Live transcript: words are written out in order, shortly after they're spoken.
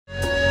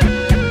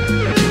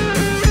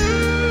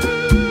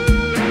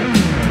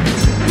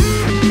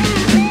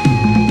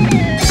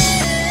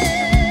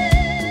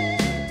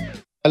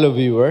Hello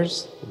viewers,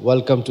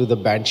 welcome to the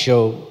band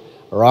show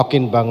Rock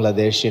in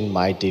Bangladesh in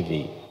Mytv.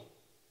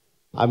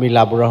 আমি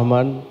লাবুর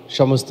রহমান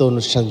সমস্ত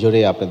অনুষ্ঠান জুড়ে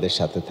আপনাদের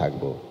সাথে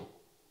থাকব।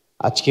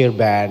 আজকের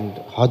band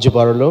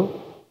হজবরলো,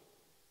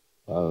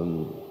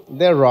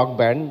 they're rock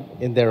band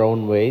in their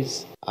own ways.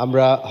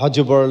 আমরা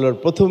হজবরলোর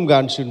প্রথম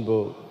গান শুনব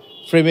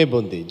ফ্রেমে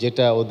বন্দি,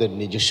 যেটা ওদের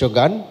নিজস্ব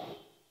গান।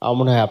 আমার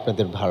মনে হয়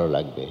আপনাদের ভালো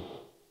লাগবে।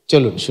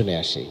 চলুন শুনে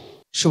আসি।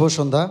 শুভ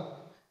সন্ধ্যা।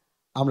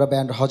 আমরা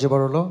ব্যান্ড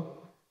হজবরলো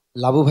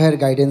লাবু ভাইয়ের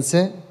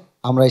গাইডেন্সে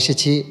আমরা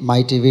এসেছি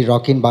মাই টিভি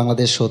রক ইন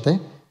বাংলাদেশ শোতে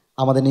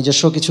আমাদের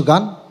নিজস্ব কিছু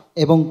গান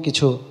এবং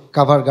কিছু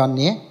কাভার গান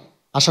নিয়ে।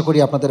 আশা করি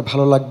আপনাদের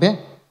ভালো লাগবে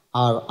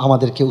আর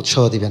আমাদেরকে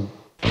উৎসাহ দিবেন।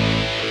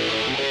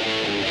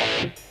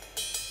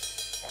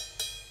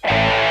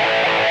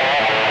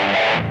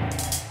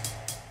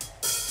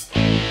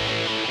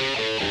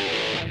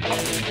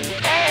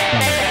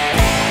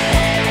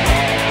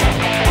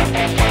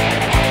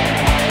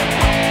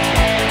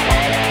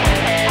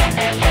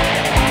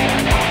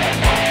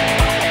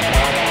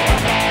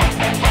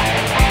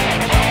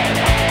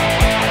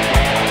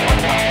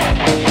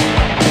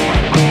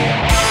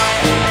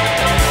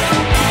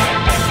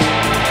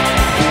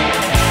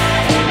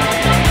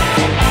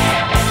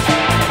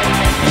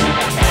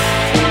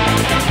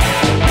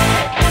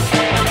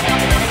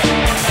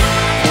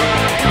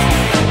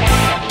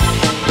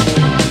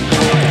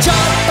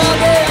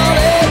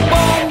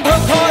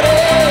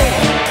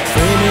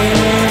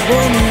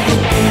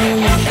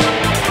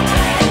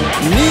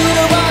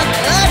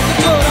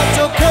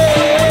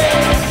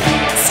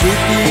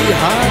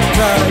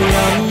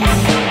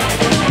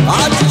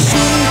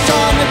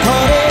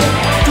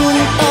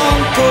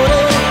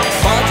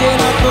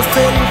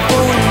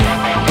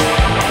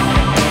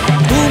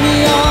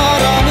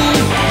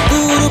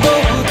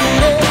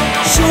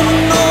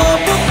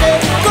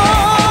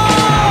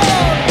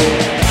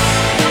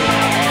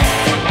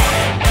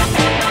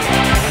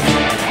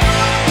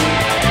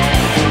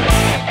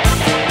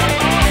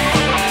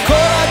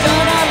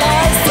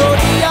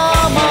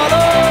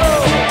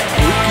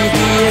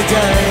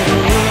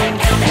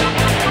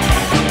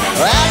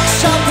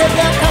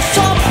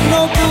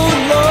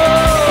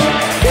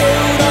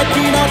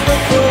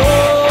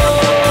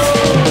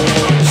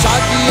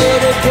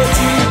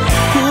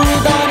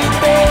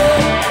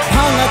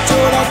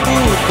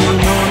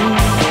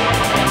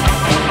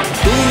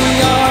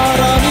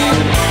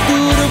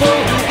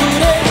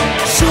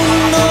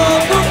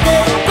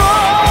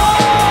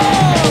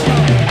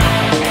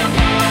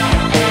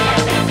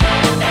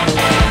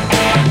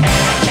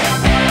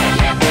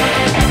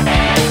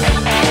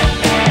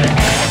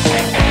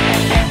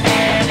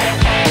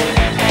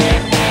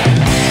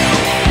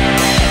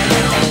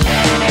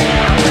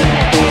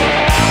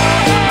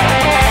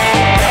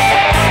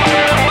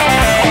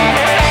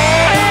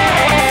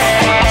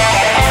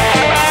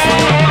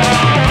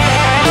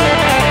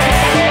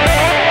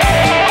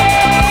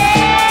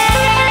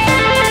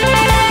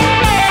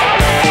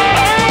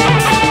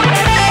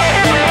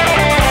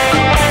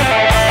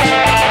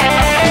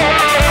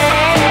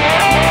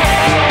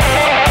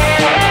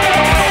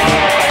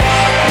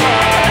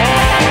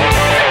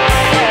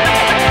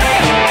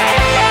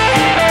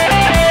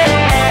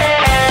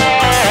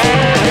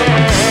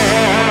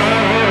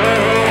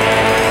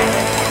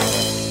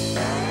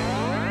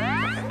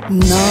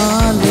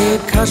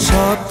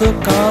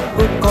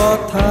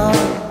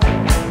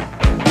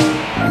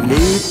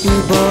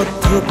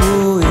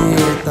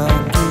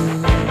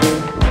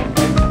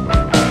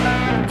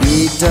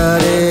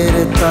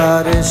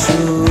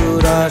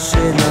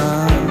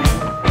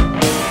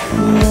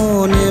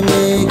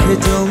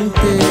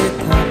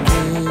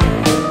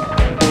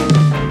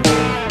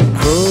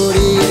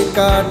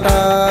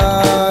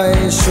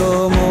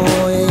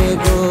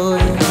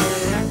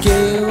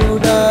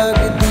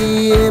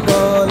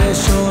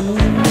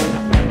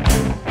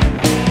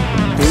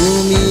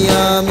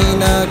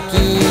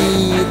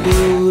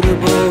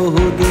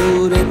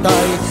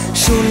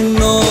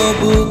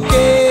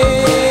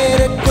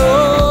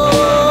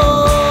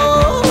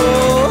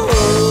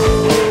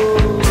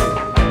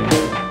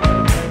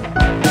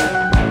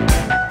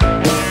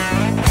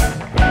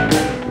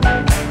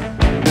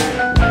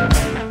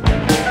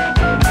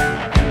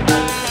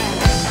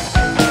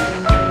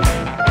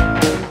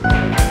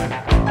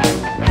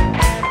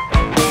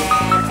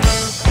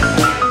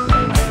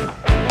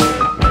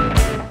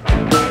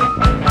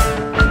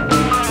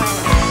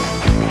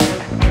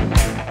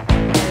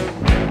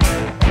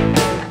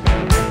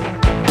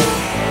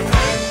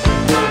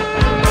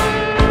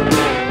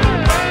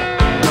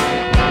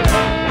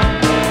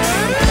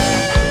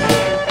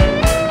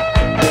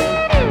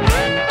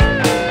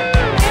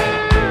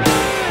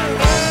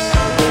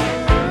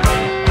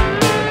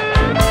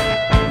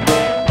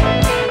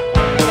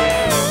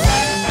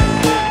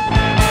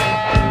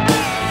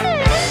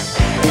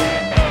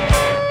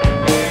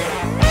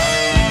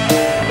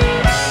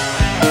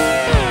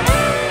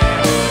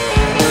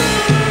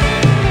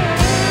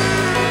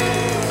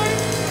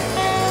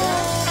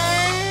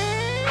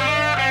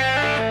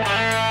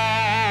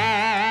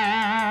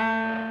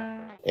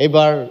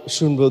 এবার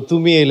শুনবো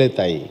তুমি এলে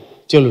তাই।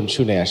 চলুন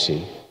শুনে আসি।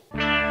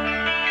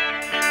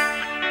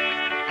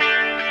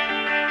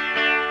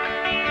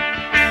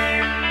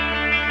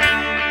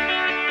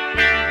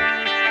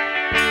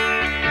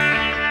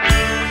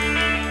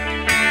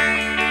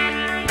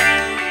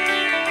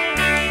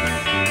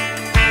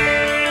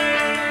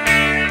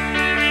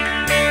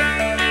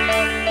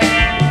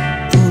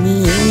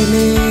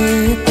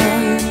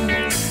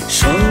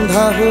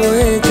 সন্ধ্যা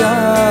হয়ে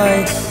যায়,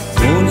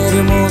 মনের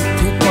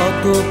মধ্যে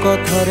কত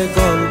কথার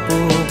গল্প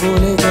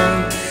বলে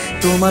যায়।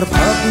 তোমার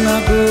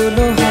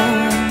ভাবনাগুলো হয়,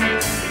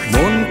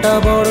 মনটা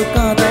বড়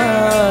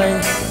কাঁদায়,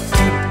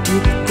 টিপ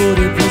টিপ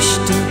করে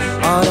বৃষ্টি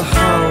আর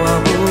হাওয়া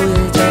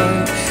বয়ে যায়।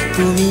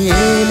 তুমি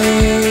এলে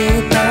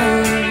তাই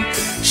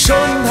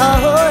সন্ধ্যা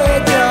হয়ে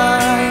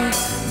যায়,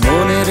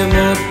 মনের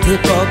মধ্যে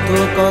কত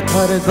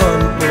কথার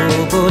গল্প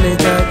বলে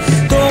যায়।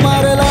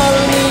 তোমার লাল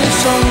নীল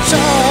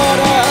সংসার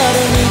আর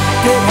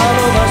মিথ্যে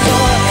ভালোবাসা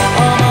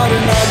আমার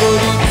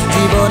নাগরিক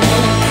জীবনে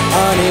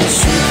আরে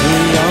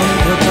শুধুই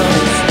অন্ধকার।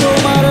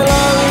 তোমার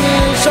লাল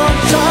নীল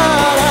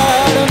সংসার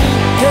আর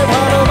মিথ্যে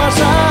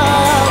ভালোবাসা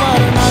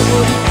আমার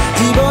নাগরিক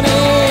জীবনে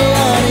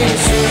আরে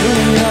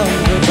শুধুই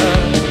অন্ধকার।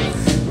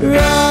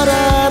 রা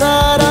রা রা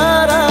রা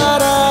রা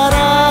রা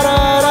রা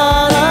রা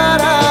রা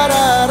রা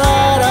রা রা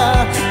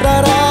রা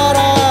রা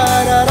রা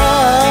রা রা।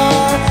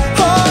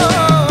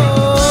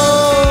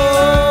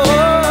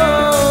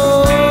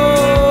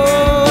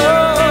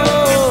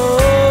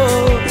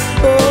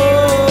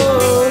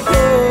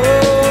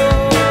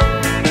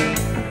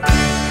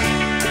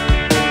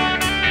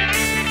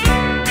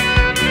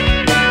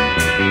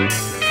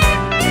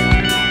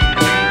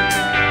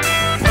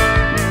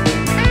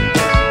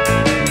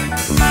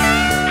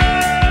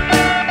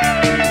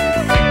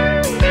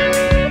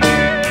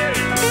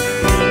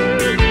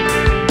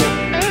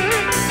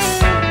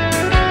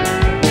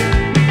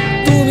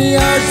 তুমি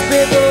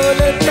আসবে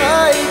বলে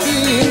তাই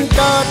দিন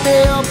কাটে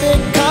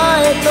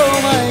অপেক্ষায়,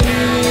 তোমায়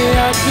নিয়ে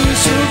আঁকি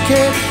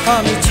সুখে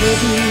আমি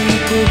ছবি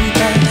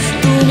কবিতায়।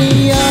 তুমি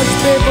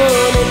আসবে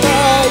বলে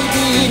তাই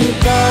দিন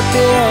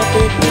কাটে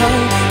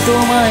অপেক্ষায়,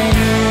 তোমায়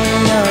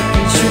নিয়ে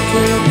আঁকি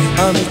সুখে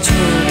আমি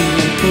ছবি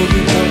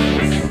কবিতায়।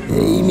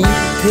 এই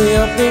মিথ্যে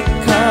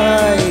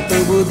অপেক্ষায়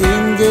তবু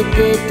দিন যে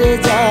কেটে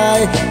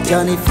যায়,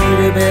 জানি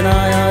ফিরবে না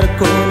আর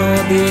কোনো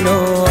দিনও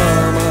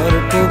আমার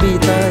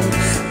কবিতায়।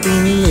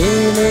 তুমি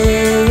এলে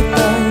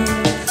তাই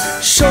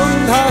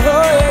সন্ধ্যা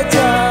হয়ে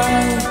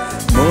যায়,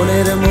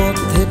 মনের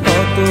মধ্যে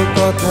কত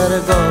কথার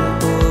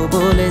গল্প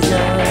বলে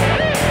যায়।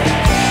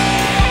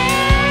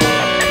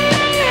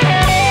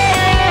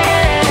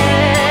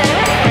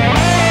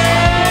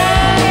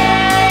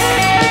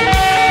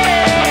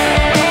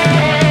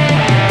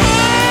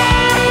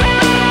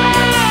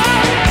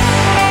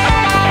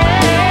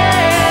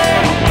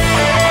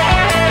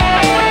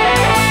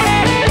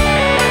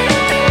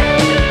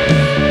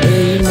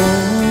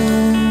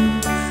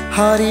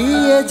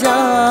 হারিয়ে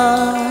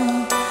যায়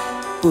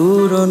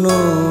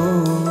পুরনো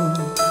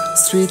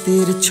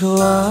স্মৃতির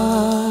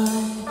ছোঁয়ায়,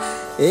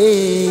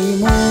 এই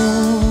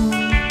মন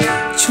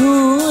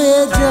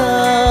ছুঁয়ে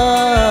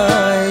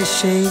যায়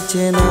সেই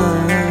চেনা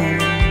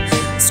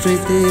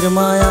স্মৃতির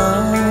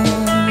মায়ায়।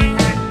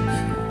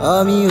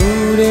 আমি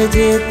উড়ে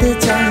যেতে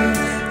চাই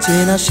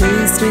চেনা সেই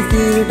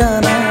স্মৃতির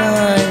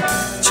ডানায়,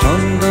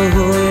 ছন্দ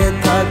হয়ে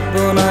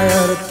থাকবো না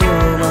আর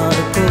তোমার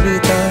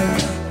কবিতায়।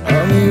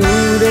 আমি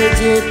উড়ে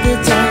যেতে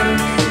চাই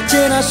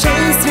চেনা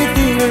সেই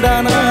স্মৃতির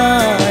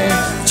ডানায়,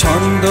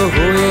 ছন্দ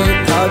হয়ে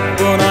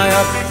থাকবো না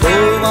আর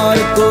তোমার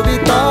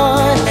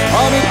কবিতায়।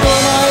 আমি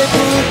তোমায়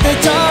ভুলতে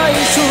চাই,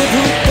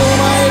 শুধু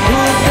তোমায়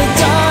ভুলতে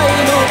চাই,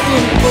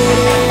 নতুন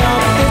করে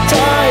আঁকতে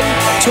চাই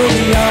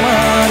ছবি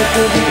আমার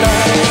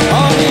কবিতায়।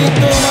 আমি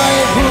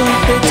তোমায়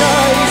ভুলতে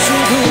চাই,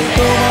 শুধু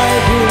তোমায়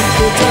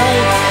ভুলতে চাই,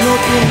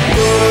 নতুন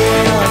করে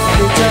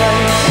আঁকতে চাই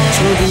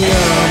ছবি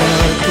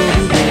আমার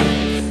কবিতায়।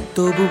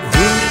 তবু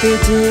ভুলতে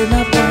যে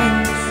না পাই,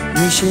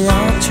 মিশে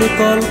আছো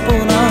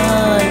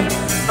কল্পনায়,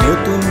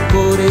 নতুন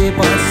করে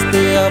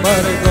বাঁচতে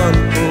আবার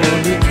গল্প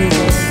লিখে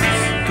যায়।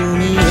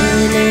 তুমি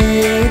এলে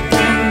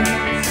তাই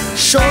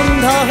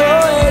সন্ধ্যা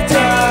হয়ে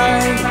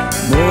যায়,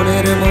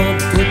 মনের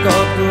মধ্যে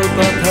কত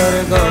কথার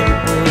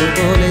গল্প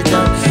বলে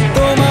যায়।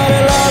 তোমার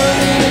লাল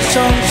নীল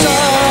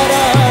সংসার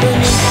আর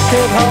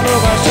মিথ্যে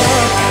ভালোবাসা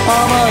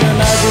আমার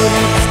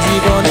নাগরিক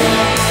জীবনে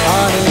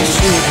আরে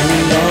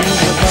শুধুই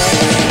অন্ধকার।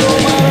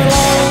 তোমার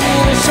লাল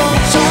নীল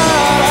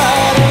সংসার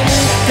আর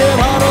মিথ্যে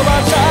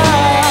ভালোবাসা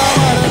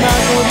আমার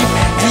নাগরিক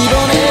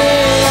জীবনে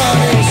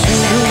আরে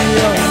শুধুই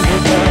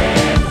অন্ধকার।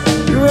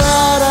 রা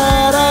রা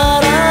রা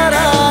রা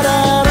রা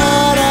রা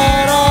রা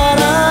রা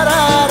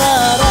রা রা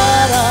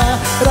রা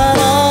রা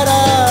রা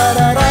রা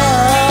রা রা।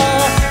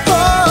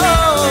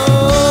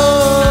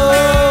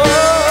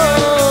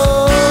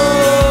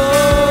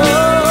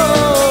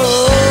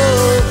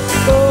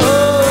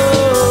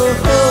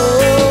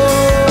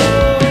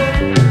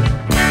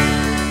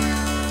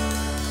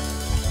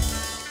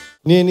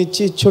 নিয়ে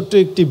নিচ্ছি ছোট্ট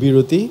একটি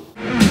বিরতি।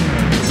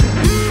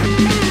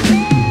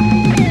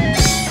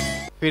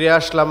 ফিরে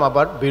আসলাম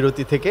আবার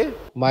বিরতি থেকে।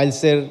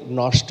 মাইলসের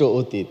নষ্ট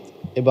অতীত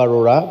এবার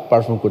ওরা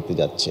পারফর্ম করতে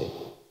যাচ্ছে,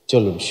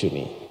 চলুন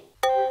শুনি।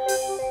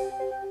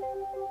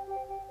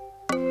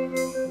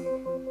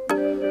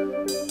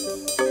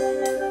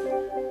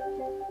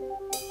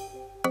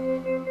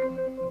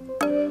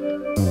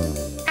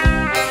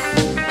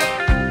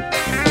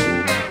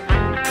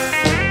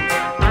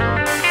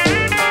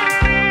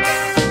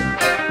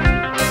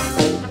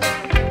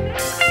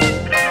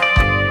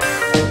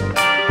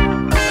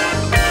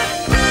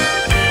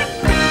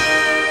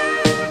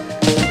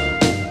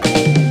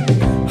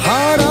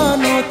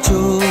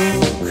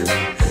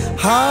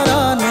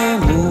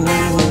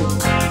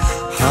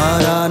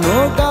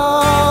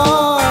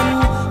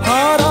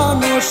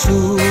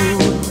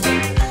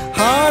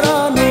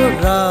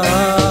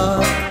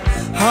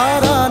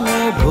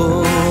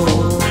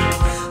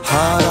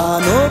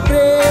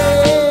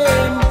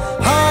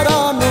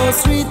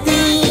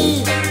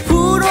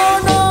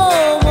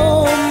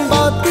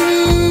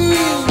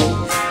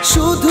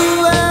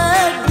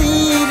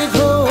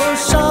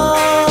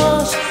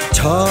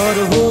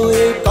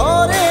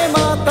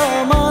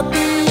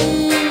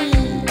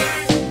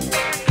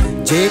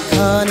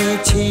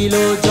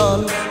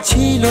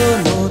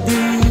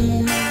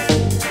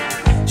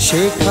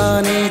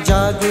 সেখানে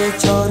জাগে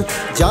চর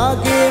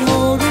জাগে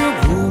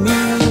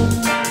মরুভূমি,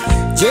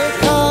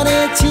 যেখানে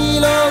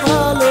ছিল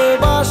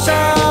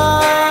ভালোবাসা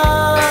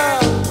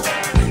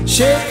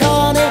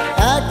সেখানে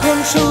এখন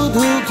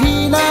শুধু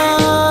ঘৃণা।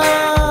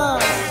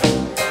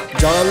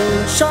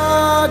 জলসা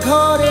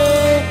ঘরে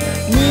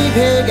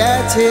নিভে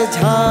গেছে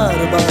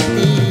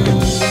ঝাড়বাতি,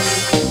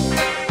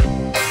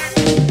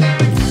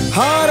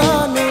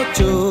 হারানো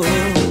চোখ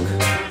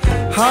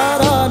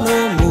হারানো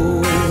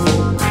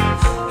মুখ,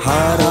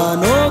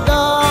 হারানো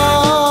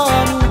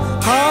গান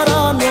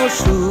হারানো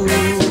সুর,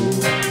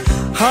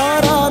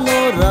 হারানো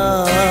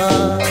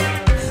রাত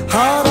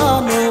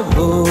হারানো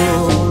ভোর,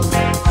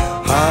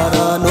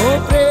 হারানো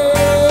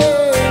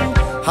প্রেম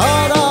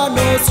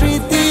হারানো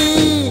স্মৃতি,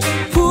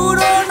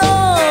 পুরনো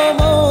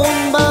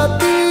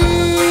মোমবাতি,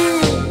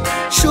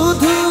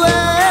 শুধু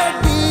এক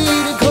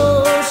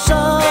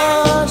দীর্ঘশ্বাস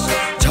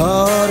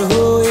ঝড়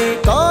হয়ে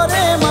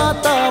করে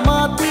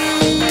মাতামাতি।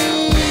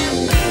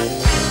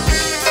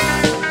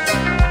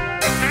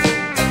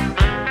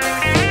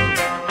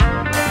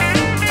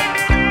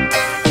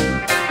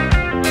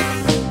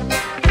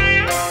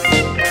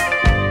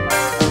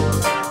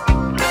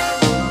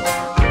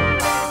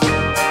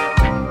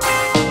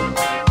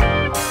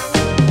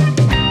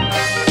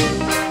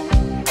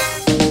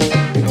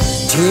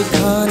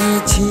 যেখানে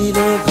ছিল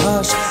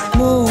ঘাস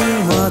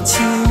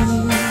মৌমাছি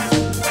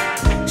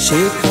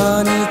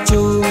সেখানে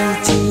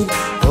চৌচির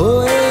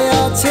হয়ে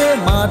আছে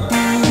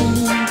মাটি,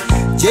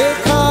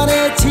 যেখানে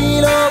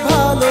ছিল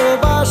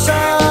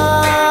ভালোবাসা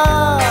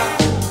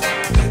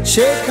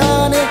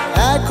সেখানে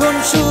এখন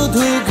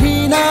শুধু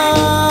ঘৃণা।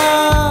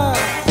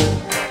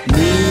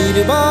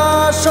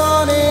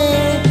 নির্বাসনে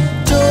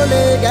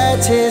চলে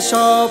গেছে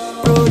সব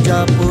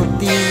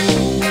প্রজাপতি,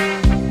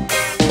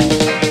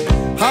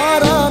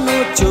 হারানো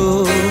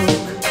চোখ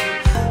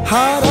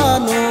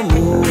হারানো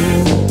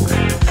মুখ,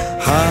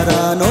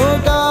 হারানো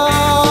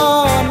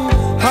গান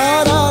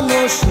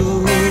হারানো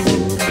সুর,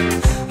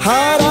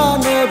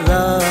 হারানো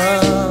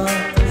রাত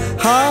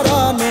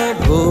হারানো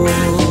ভোর,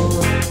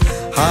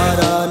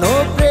 হারানো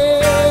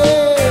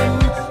প্রেম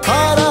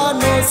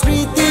হারানো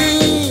স্মৃতি,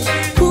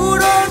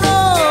 পুরনো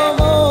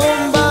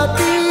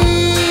মোমবাতি,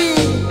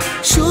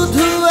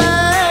 শুধু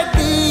এক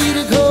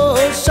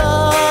দীর্ঘশ্বাস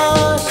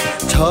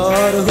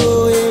ঝড়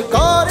হয়ে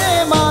করে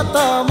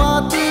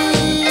মাতামাতি।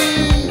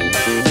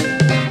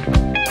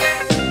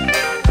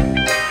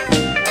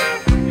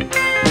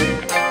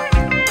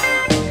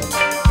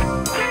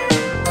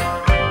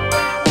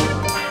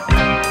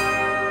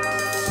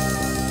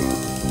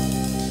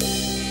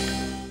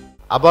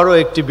 আবারও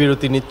একটি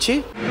বিরতি নিচ্ছি,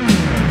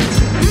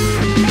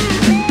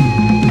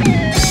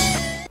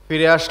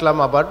 ফিরে আসলাম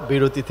আবার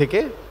বিরতি থেকে।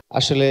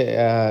 আসলে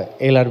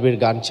এলআরবির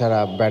গান ছাড়া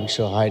ব্যান্ড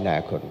শো হয় না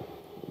এখন।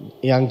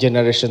 ইয়াং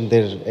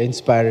জেনারেশনদের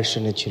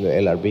ইন্সপায়ারেশনে ছিল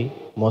এলআরবি,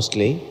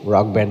 মোস্টলি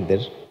রক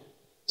ব্যান্ডদের।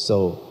 সো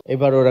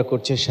এবার ওরা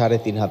করছে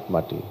 3.5 হাত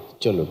মাটি।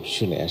 চলুন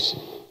শুনে আসি।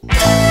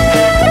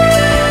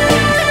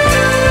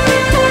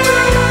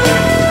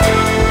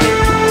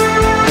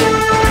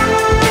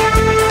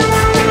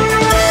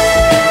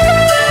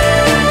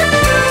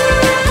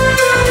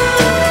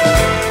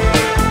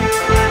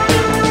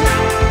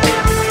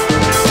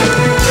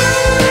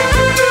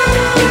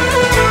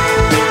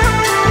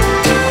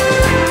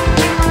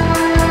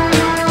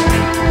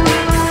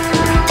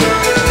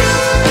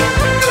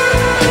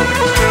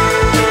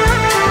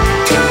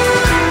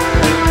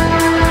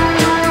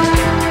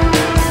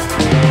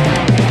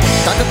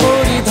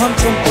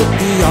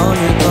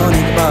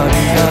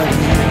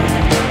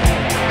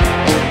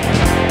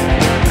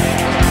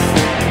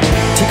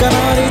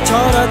 ঠিকানারে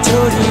ছড়া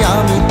ছড়ি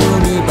আমি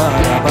তুমি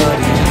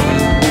বাড়াবাড়ি,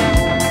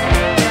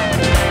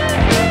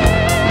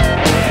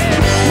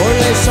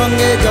 মরলে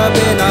সঙ্গে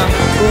যাবে না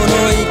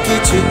কোনোই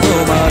কিছু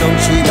তোমার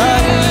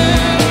অংশীদারি।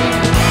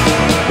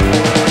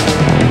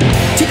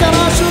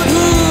 ঠিকানা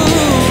শুধু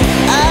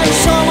এক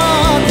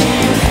সমাধি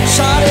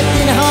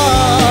 3.5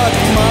 হাত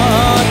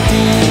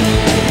মাটি,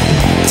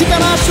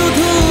 ঠিকানা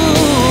শুধু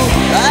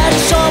এক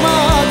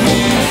সমাধি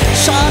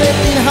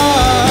 3.5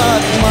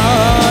 হাত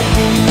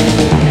মাটি।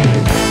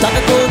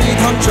 টাকা করি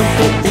ধন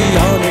সম্পত্তি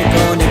অনেক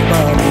অনেক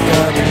বাড়ি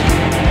গাড়ি,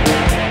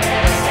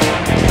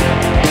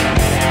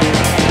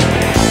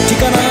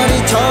 ঠিকানারি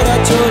ছড়া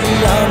ছড়ি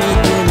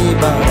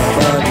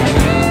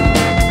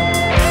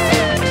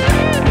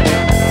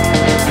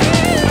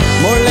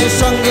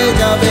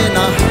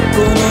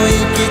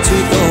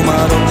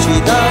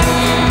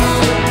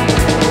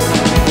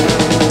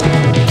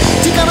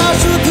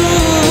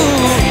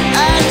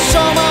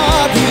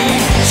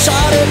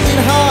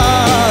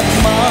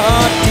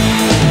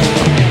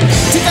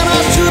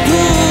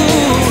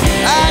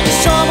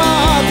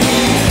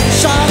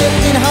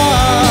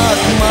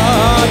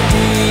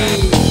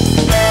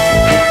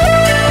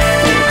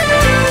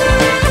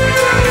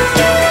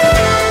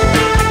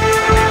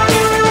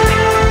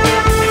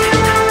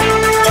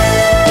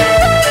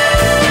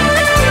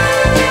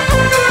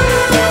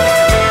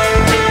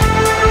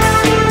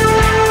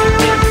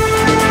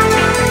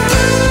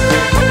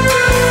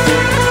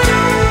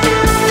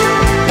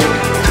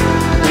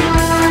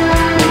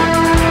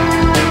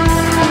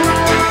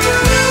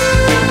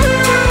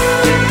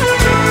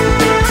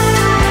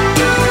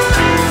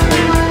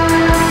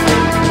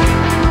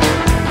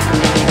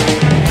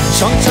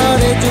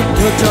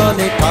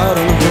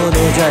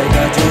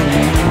জায়গা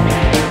জমি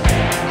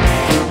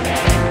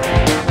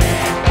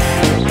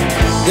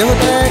দেহ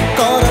ত্যাগ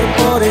করার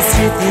পরে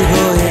স্মৃতি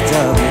হয়ে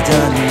যাবে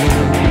জানি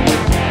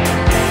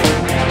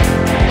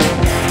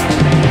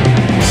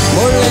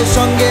মরলে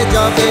সঙ্গে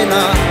যাবে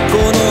না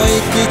কোনোই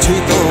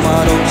কিছুই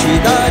তোমার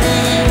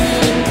অংশীদারি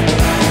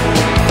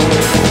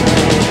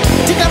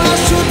ঠিকানা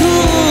শুধু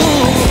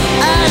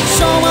এক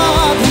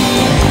সমাধি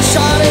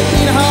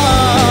 3.5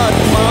 হাত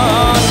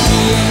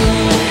মাটি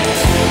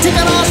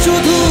ঠিকানা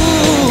শুধু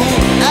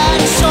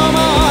এক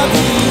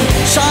সমাধি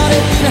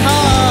 3.5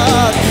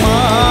 হাত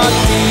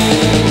মাটি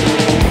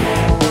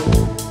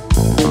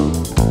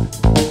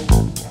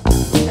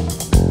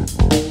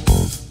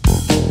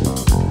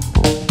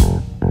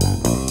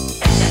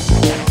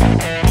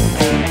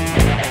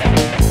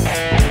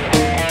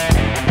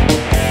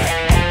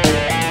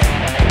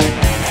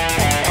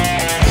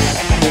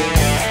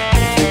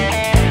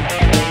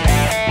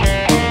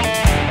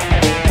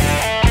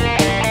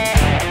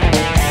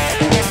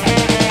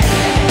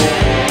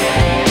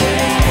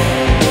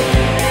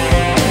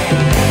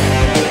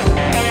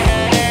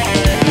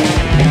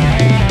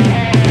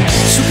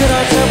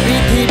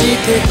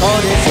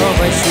করে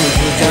সবাই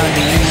শুধু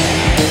জানি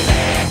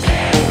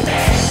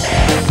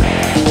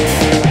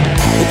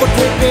উপর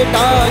থেকে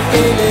ডাক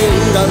এলে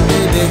উড়াল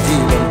দেবে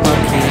জীবন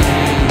পাখি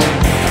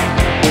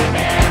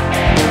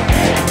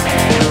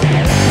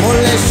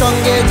মরলে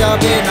সঙ্গে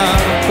যাবে না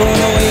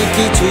কোনোই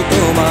কিছু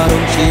তোমার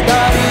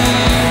অংশীদারি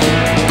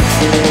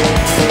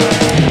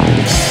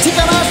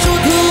ঠিকানা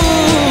শুধু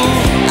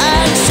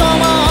এক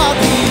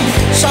সমাধি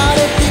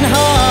 3.5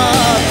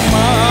 হাত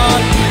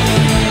মাটি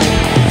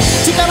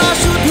ঠিকানা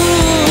শুধু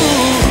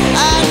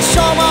এক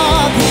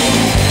সমাধি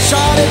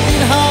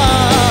 3.5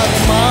 হাত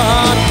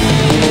মাটি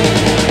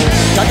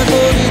টাকা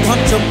করি ধন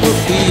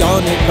সম্পত্তি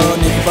অনেক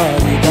অনেক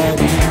বাড়ি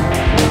গাড়ি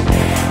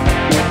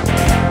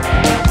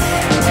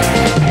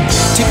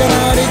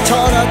ঠিকানারে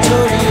ছড়া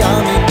ছড়ি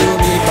আমি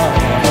তুমি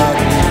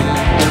বাড়ি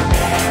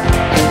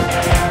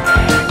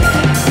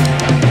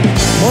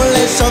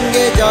মরলে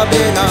সঙ্গে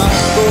যাবে না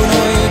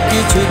কোনোই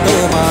কিছু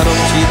তোমার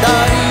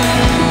অংশীদারি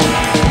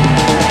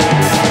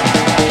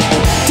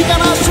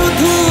ঠিকানা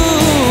শুধু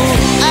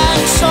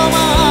এক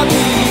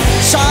সমাধি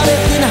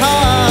 3.5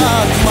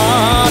 হাত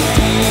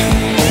মাটি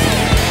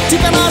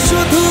ঠিকানা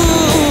শুধু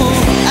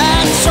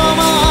এক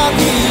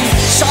সমাধি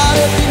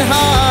 3.5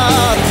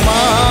 হাত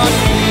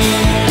মাটি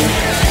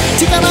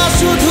ঠিকানা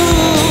শুধু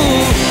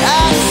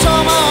এক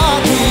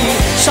সমাধি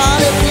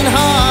 3.5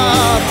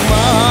 হাত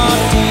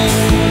মাটি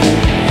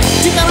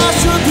ঠিকানা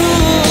শুধু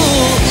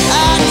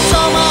এক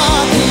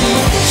সমাধি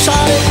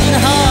 3.5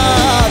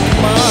 হাত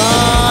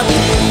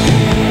মাটি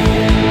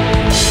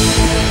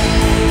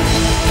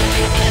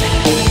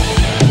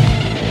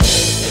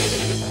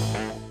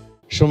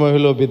সময়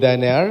হলো বিদায়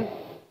নেয়ার।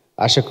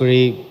 আশা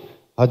করি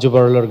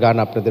হজবরলর গান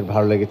আপনাদের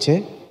ভালো লেগেছে।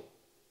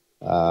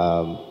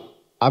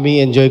 আমি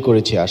এনজয়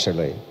করেছি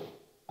আসলে।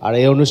 আর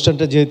এই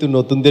অনুষ্ঠানটা যেহেতু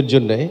নতুনদের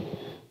জন্যে,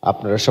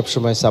 আপনারা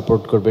সবসময়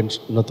সাপোর্ট করবেন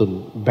নতুন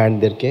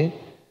ব্যান্ডদেরকে,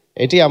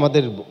 এটি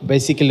আমাদের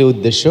বেসিক্যালি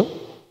উদ্দেশ্য।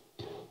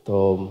 তো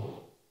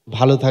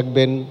ভালো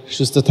থাকবেন,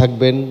 সুস্থ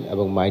থাকবেন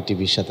এবং মাই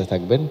টিভির সাথে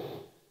থাকবেন।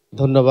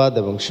 ধন্যবাদ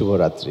এবং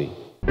শুভরাত্রি।